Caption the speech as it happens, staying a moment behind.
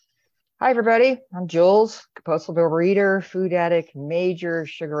Hi, everybody. I'm Jules, compulsive overeater, food addict, major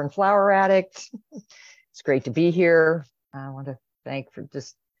sugar and flour addict. It's great to be here. I want to thank for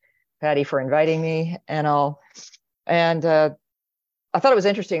just Patty for inviting me and all. And I thought it was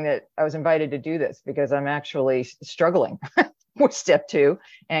interesting that I was invited to do this because I'm actually struggling with step two,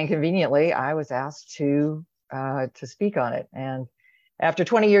 and conveniently, I was asked to speak on it. And after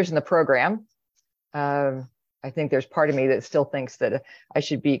 20 years in the program, I think there's part of me that still thinks that I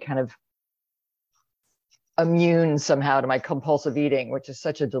should be kind of immune somehow to my compulsive eating, which is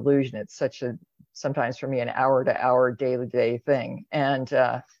such a delusion. It's such a, sometimes for me, an hour to hour, day to day thing. And,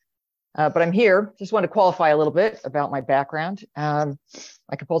 but I'm here. Just want to qualify a little bit about my background. My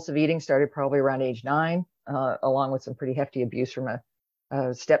compulsive eating started probably around age 9, along with some pretty hefty abuse from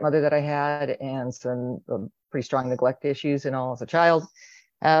a stepmother that I had and some pretty strong neglect issues and all as a child.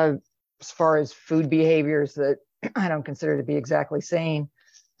 As far as food behaviors that I don't consider to be exactly sane,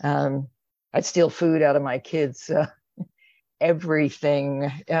 I'd steal food out of my kids' everything.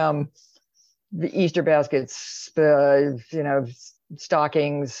 The Easter baskets,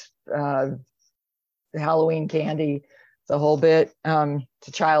 stockings, Halloween candy, the whole bit. As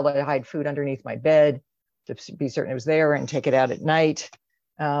a child, I'd hide food underneath my bed to be certain it was there and take it out at night.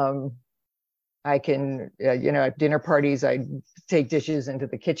 I can, at dinner parties, I'd take dishes into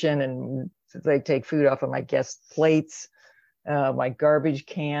the kitchen and they'd take food off of my guests' plates. My garbage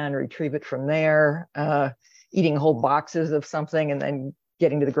can, retrieve it from there, eating whole boxes of something and then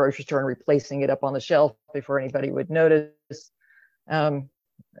getting to the grocery store and replacing it up on the shelf before anybody would notice.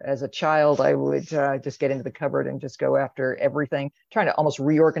 As a child, I would just get into the cupboard and just go after everything, trying to almost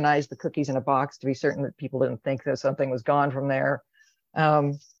reorganize the cookies in a box to be certain that people didn't think that something was gone from there.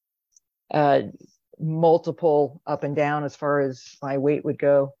 Multiple up and down as far as my weight would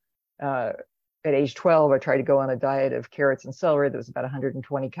go. At age 12, I tried to go on a diet of carrots and celery that was about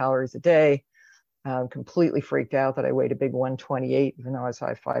 120 calories a day. Completely freaked out that I weighed a big 128, even though I was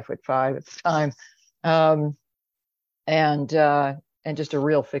 5'5" at the time. And just a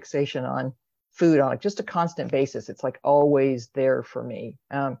real fixation on food on just a constant basis. It's like always there for me,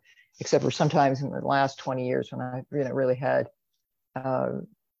 except for sometimes in the last 20 years when I really had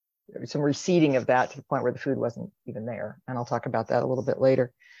some receding of that to the point where the food wasn't even there. And I'll talk about that a little bit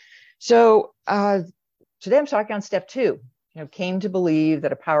later. So today I'm talking on step 2, came to believe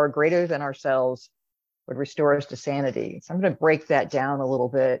that a power greater than ourselves would restore us to sanity. So I'm going to break that down a little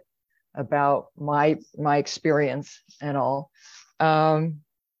bit about my experience and all. And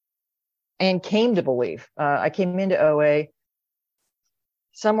came to believe. I came into OA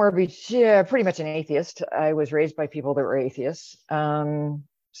somewhere pretty much an atheist. I was raised by people that were atheists.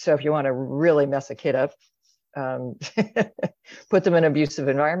 So if you want to really mess a kid up, put them in an abusive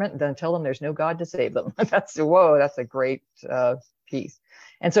environment and then tell them there's no God to save them. That's a great piece.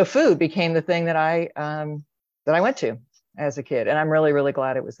 And so food became the thing that I went to as a kid, and I'm really, really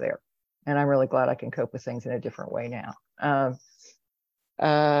glad it was there, and I'm really glad I can cope with things in a different way now. And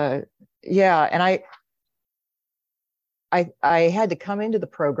I had to come into the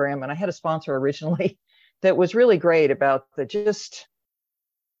program, and I had a sponsor originally that was really great about just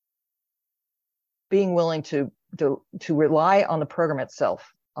being willing to rely on the program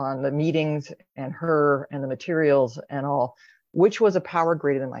itself, on the meetings and her and the materials and all, which was a power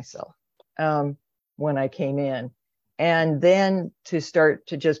greater than myself when I came in. And then to start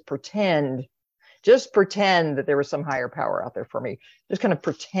to just pretend that there was some higher power out there for me, just kind of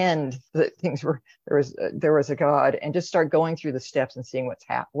pretend that there was a God, and just start going through the steps and seeing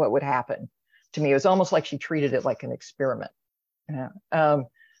what would happen to me. It was almost like she treated it like an experiment.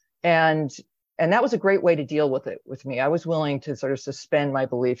 And that was a great way to deal with it with me. I was willing to sort of suspend my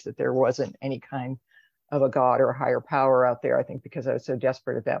belief that there wasn't any kind of a God or a higher power out there, I think, because I was so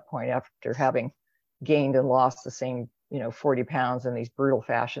desperate at that point after having gained and lost the same, 40 pounds in these brutal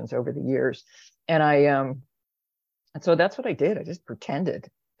fashions over the years. And so that's what I did. I just pretended.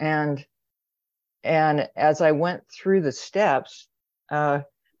 And as I went through the steps, I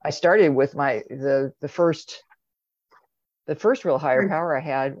started with the first real higher power I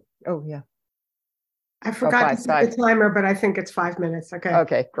had. Oh, yeah. I forgot to set the timer, but I think it's 5 minutes. Okay.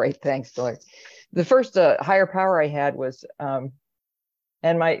 Okay, great. Thanks, Dory. The first higher power I had was, and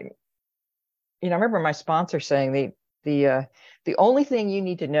I remember my sponsor saying the only thing you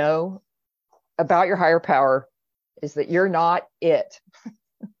need to know about your higher power is that you're not it.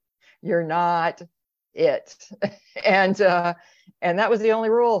 You're not it. And that was the only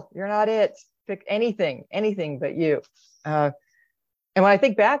rule. You're not it. Pick anything but you. And when I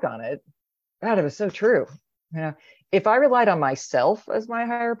think back on it, God, it was so true. If I relied on myself as my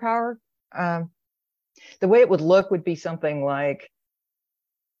higher power, the way it would look would be something like,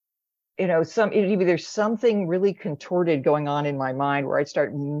 maybe there's something really contorted going on in my mind where I'd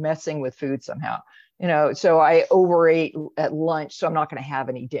start messing with food somehow. So I overate at lunch, so I'm not going to have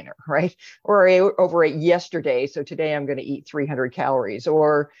any dinner, right? Or I overate yesterday, so today I'm going to eat 300 calories.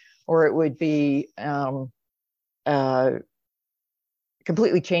 Or it would be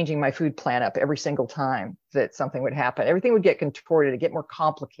completely changing my food plan up every single time that something would happen. Everything would get contorted, it'd get more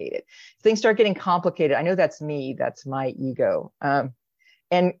complicated. Things start getting complicated. I know that's me, that's my ego.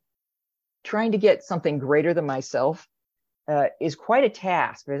 And trying to get something greater than myself is quite a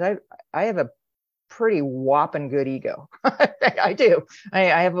task, because I have a pretty whopping good ego. I do.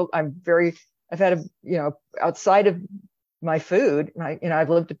 I've had outside of my food, I've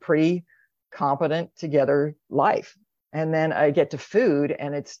lived a pretty competent together life. And then I get to food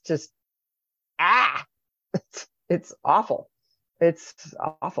and it's just, it's awful. It's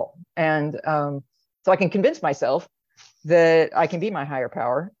awful. And so I can convince myself that I can be my higher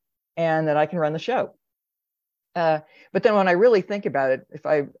power and that I can run the show. But then when I really think about it,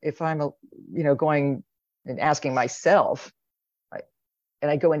 if I'm going and asking myself,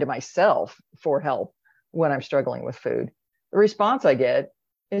 and I go into myself for help when I'm struggling with food, the response I get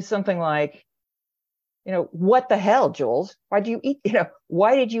is something like, what the hell, Jules? Why did you eat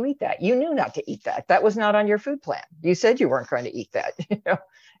that? You knew not to eat that. That was not on your food plan. You said you weren't going to eat that.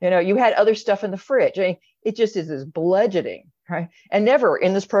 You had other stuff in the fridge. It just is this bludgeoning, right? And never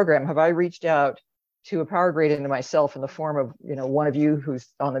in this program have I reached out to a power greater than myself in the form of, one of you who's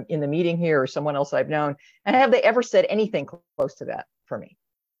in the meeting here or someone else I've known. And have they ever said anything close to that for me?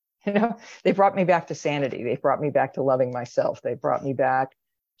 They brought me back to sanity. They brought me back to loving myself. They brought me back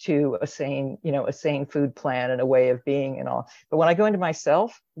to a sane food plan and a way of being and all. But when I go into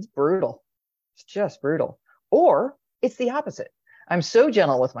myself, it's brutal. It's just brutal. Or it's the opposite. I'm so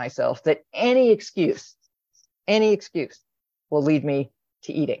gentle with myself that any excuse will lead me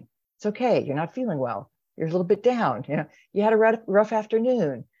to eating. It's okay. You're not feeling well. You're a little bit down. You had a rough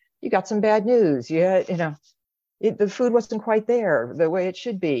afternoon. You got some bad news. The food wasn't quite there the way it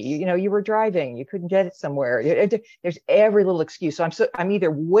should be. You were driving, you couldn't get it somewhere. There's every little excuse. So I'm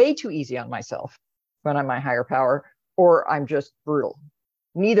either way too easy on myself when I'm my higher power, or I'm just brutal.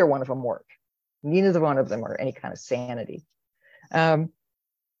 Neither one of them work. Neither one of them are any kind of sanity. And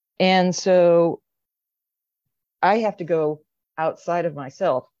so I have to go outside of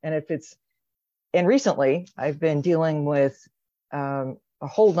myself. And recently I've been dealing with a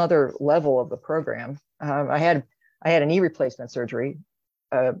whole nother level of the program. I had a knee replacement surgery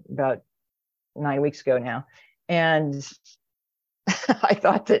about 9 weeks ago now. And I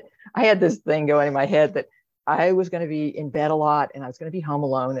thought that I had this thing going in my head that I was going to be in bed a lot and I was going to be home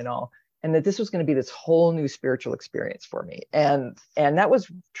alone and all, and that this was going to be this whole new spiritual experience for me. And that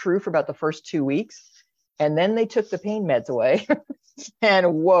was true for about the first 2 weeks. And then they took the pain meds away.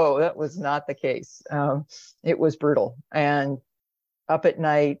 And whoa, that was not the case. It was brutal. And up at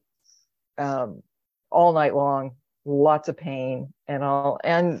night, all night long, lots of pain and all.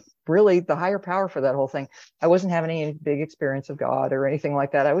 And really the higher power for that whole thing, I wasn't having any big experience of God or anything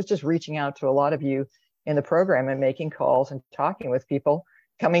like that. I was just reaching out to a lot of you in the program and making calls and talking with people,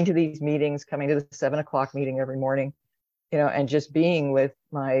 coming to these meetings, coming to the 7 o'clock meeting every morning, and just being with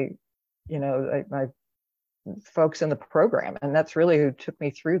my folks in the program. And that's really who took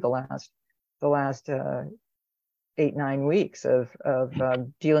me through the last 8-9 weeks of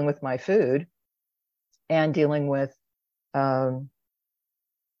dealing with my food and dealing with and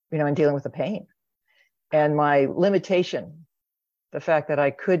dealing with the pain and my limitation, the fact that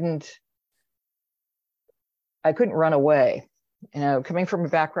I couldn't run away. Coming from a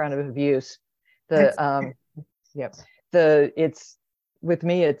background of abuse, with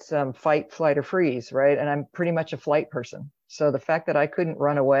me, it's fight, flight, or freeze, right? And I'm pretty much a flight person. So the fact that I couldn't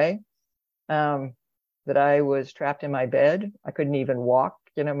run away, that I was trapped in my bed, I couldn't even walk,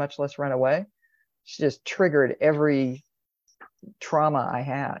 much less run away, just triggered every trauma I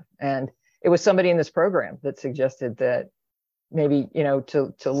had. And it was somebody in this program that suggested that maybe,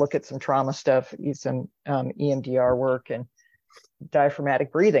 to look at some trauma stuff, some EMDR work and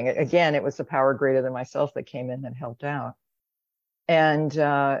diaphragmatic breathing. Again, it was the power greater than myself that came in and helped out. And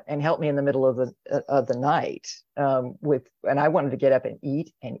helped me in the middle of the night and I wanted to get up and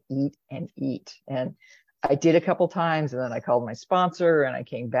eat and eat and eat. And I did a couple times, and then I called my sponsor and I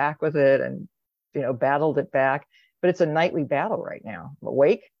came back with it and, battled it back. But it's a nightly battle right now. I'm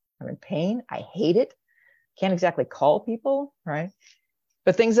awake, I'm in pain, I hate it. Can't exactly call people, right?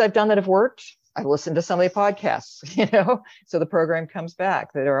 But things I've done that have worked, I've listened to some of the podcasts, so the program comes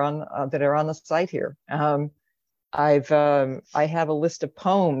back that are on the site here. I have a list of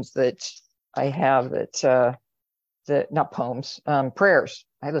poems that I have that not poems, prayers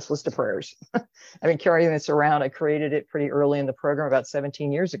I have this list of prayers. I've been carrying this around. I created it pretty early in the program about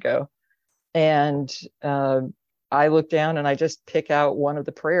 17 years ago. And I look down and I just pick out one of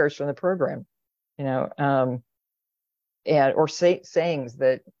the prayers from the program, and or sayings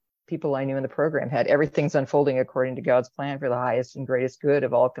that people I knew in the program had. Everything's unfolding according to God's plan for the highest and greatest good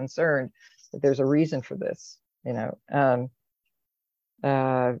of all concerned. That there's a reason for this,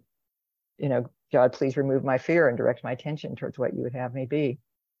 God, please remove my fear and direct my attention towards what you would have me be.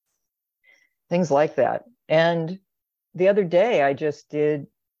 Things like that. And the other day, I just did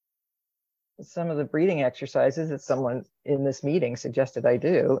some of the breathing exercises that someone in this meeting suggested I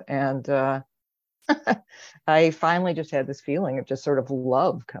do. And I finally just had this feeling of just sort of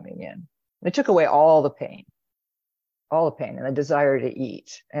love coming in. It took away all the pain and the desire to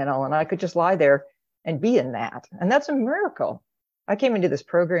eat and all. And I could just lie there and be in that. And that's a miracle. I came into this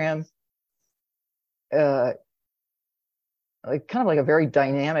program kind of like a very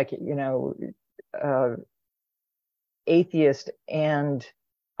dynamic, atheist and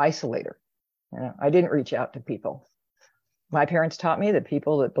isolator. I didn't reach out to people. My parents taught me that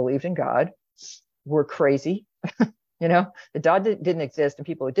people that believed in God were crazy. The God didn't exist, and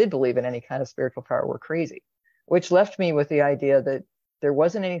people who did believe in any kind of spiritual power were crazy, which left me with the idea that there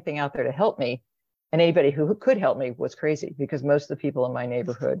wasn't anything out there to help me, and anybody who could help me was crazy, because most of the people in my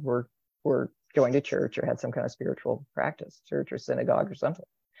neighborhood were going to church or had some kind of spiritual practice, church or synagogue or something.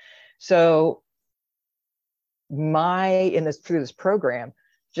 So through this program,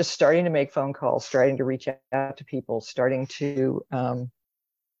 just starting to make phone calls, starting to reach out to people, starting to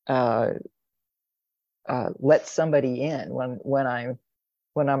let somebody in when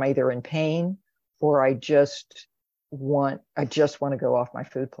I'm either in pain or I just want to go off my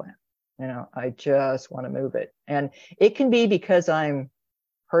food plan. I just want to move it. And it can be because I'm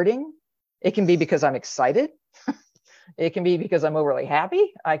hurting. It can be because I'm excited. It can be because I'm overly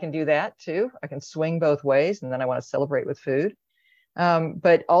happy. I can do that too. I can swing both ways, and then I want to celebrate with food.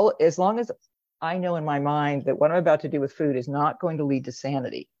 But as long as I know in my mind that what I'm about to do with food is not going to lead to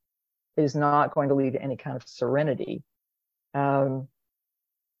sanity, is not going to lead to any kind of serenity, then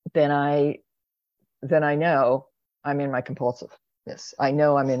I know I'm in my compulsiveness. I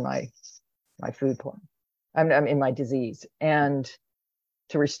know I'm in my food plan. I'm in my disease. And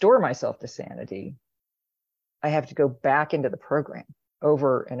to restore myself to sanity, I have to go back into the program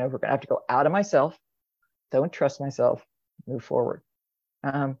over and over again. I have to go out of myself, don't trust myself, move forward.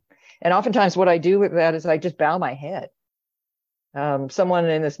 And oftentimes what I do with that is I just bow my head. Someone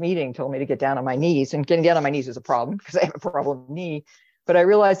in this meeting told me to get down on my knees, and getting down on my knees is a problem because I have a problem knee. But I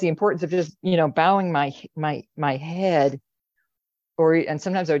realized the importance of just, bowing my head, and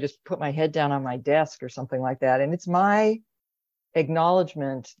sometimes I would just put my head down on my desk or something like that. And it's my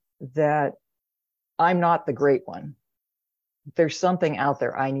acknowledgement that I'm not the great one. There's something out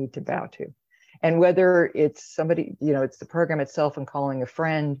there I need to bow to. And whether it's somebody, it's the program itself and calling a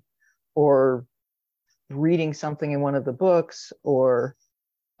friend, or reading something in one of the books, or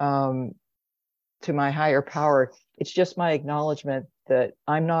to my higher power, it's just my acknowledgement that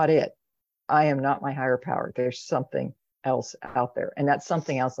I'm not it. I am not my higher power. There's something else out there. And that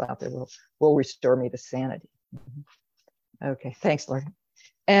something else out there will restore me to sanity. Okay, thanks, Lord.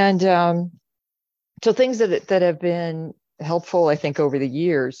 And so things that have been helpful, I think, over the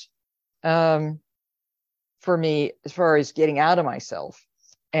years, for me, as far as getting out of myself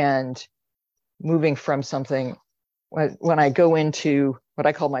and moving from something, when I go into what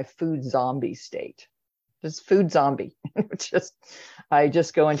I call my food zombie state, just food zombie, I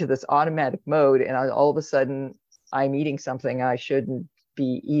just go into this automatic mode, and all of a sudden I'm eating something I shouldn't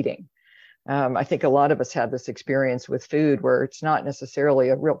be eating. I think a lot of us have this experience with food where it's not necessarily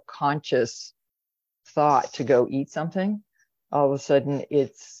a real conscious thought to go eat something. All of a sudden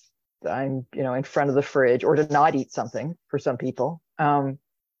I'm in front of the fridge, or to not eat something for some people. I'm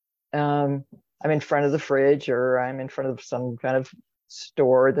in front of the fridge, or I'm in front of some kind of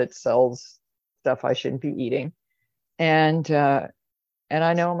store that sells stuff I shouldn't be eating, and I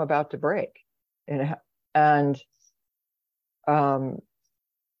know I'm about to break. And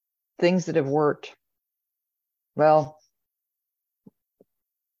things that have worked well.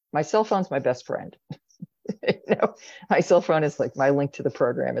 My cell phone's my best friend. My cell phone is like my link to the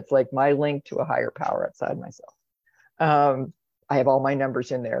program. It's like my link to a higher power outside myself. I have all my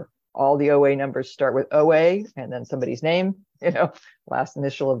numbers in there. All the OA numbers start with OA and then somebody's name, last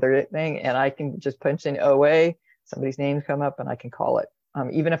initial of their thing. And I can just punch in OA, somebody's name come up, and I can call it.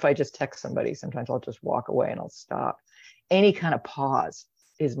 Even if I just text somebody, sometimes I'll just walk away and I'll stop. Any kind of pause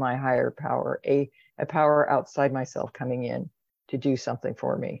is my higher power, a power outside myself coming in to do something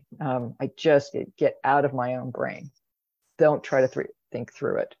for me. I just get out of my own brain. Don't try to think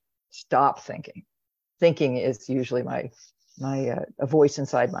through it. Stop thinking. Thinking is usually a voice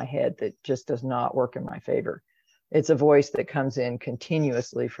inside my head that just does not work in my favor. It's a voice that comes in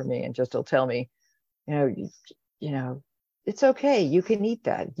continuously for me and just will tell me, you know, it's okay. You can eat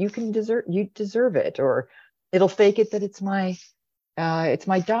that. You deserve it. Or it'll fake it that it's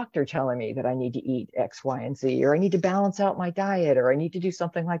my doctor telling me that I need to eat X, Y, and Z, or I need to balance out my diet, or I need to do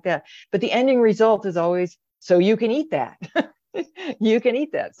something like that. But the ending result is always, so you can eat that. You can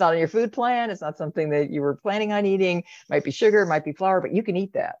eat that. It's not on your food plan. It's not something that you were planning on eating. It might be sugar, it might be flour, but you can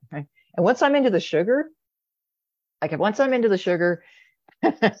eat that. Right? And once I'm into the sugar,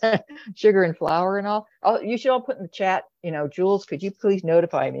 sugar and flour and all, you should all put in the chat, Jules, could you please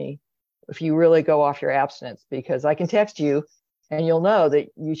notify me if you really go off your abstinence, because I can text you and you'll know that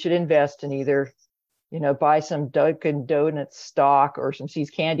you should invest in either, buy some Dunkin' Donuts stock or some See's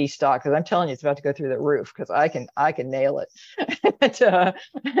Candy stock, because I'm telling you, it's about to go through the roof, because I can nail it.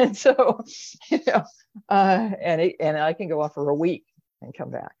 and so, and I can go off for a week and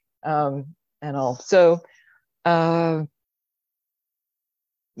come back. And all. So,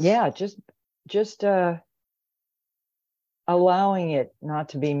 yeah, just allowing it not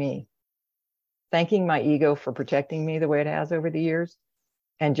to be me. Thanking my ego for protecting me the way it has over the years,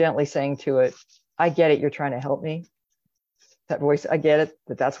 and gently saying to it, I get it, you're trying to help me. That voice, I get it,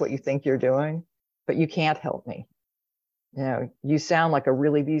 that's what you think you're doing, but you can't help me. You sound like a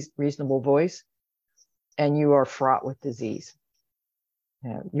really reasonable voice, and you are fraught with disease.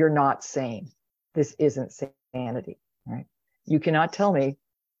 You're not sane. This isn't sanity, right? You cannot tell me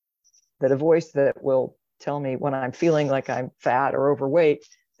that a voice that will tell me when I'm feeling like I'm fat or overweight,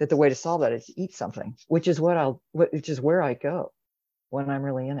 that the way to solve that is to eat something, which is where I go when I'm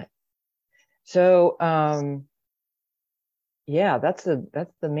really in it. So, yeah, that's the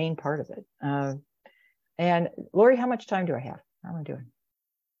main part of it. And Lori, how much time do I have? How am I doing?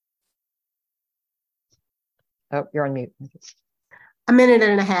 Oh, you're on mute. A minute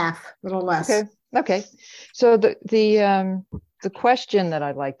and a half, a little less. Okay. So the question that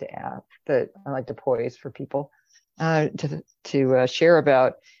I'd like to ask, that I like to pose for people to share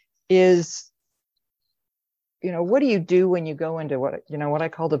about is, what do you do when you go into what I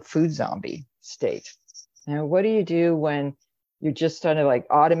call the food zombie state? What do you do when you're just kind of like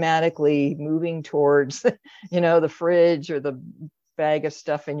automatically moving towards, the fridge or the bag of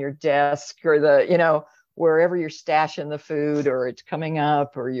stuff in your desk, or the, wherever you're stashing the food, or it's coming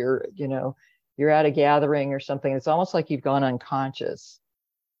up, or you're at a gathering or something. It's almost like you've gone unconscious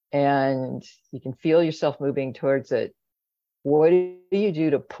and you can feel yourself moving towards it. What do you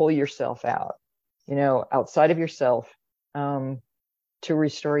do to pull yourself out, outside of yourself, to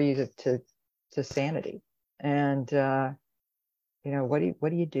restore you to sanity? And, what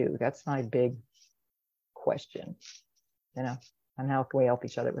do you do? That's my big question, and how can we help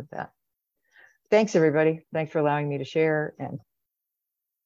each other with that? Thanks, everybody. Thanks for allowing me to share, and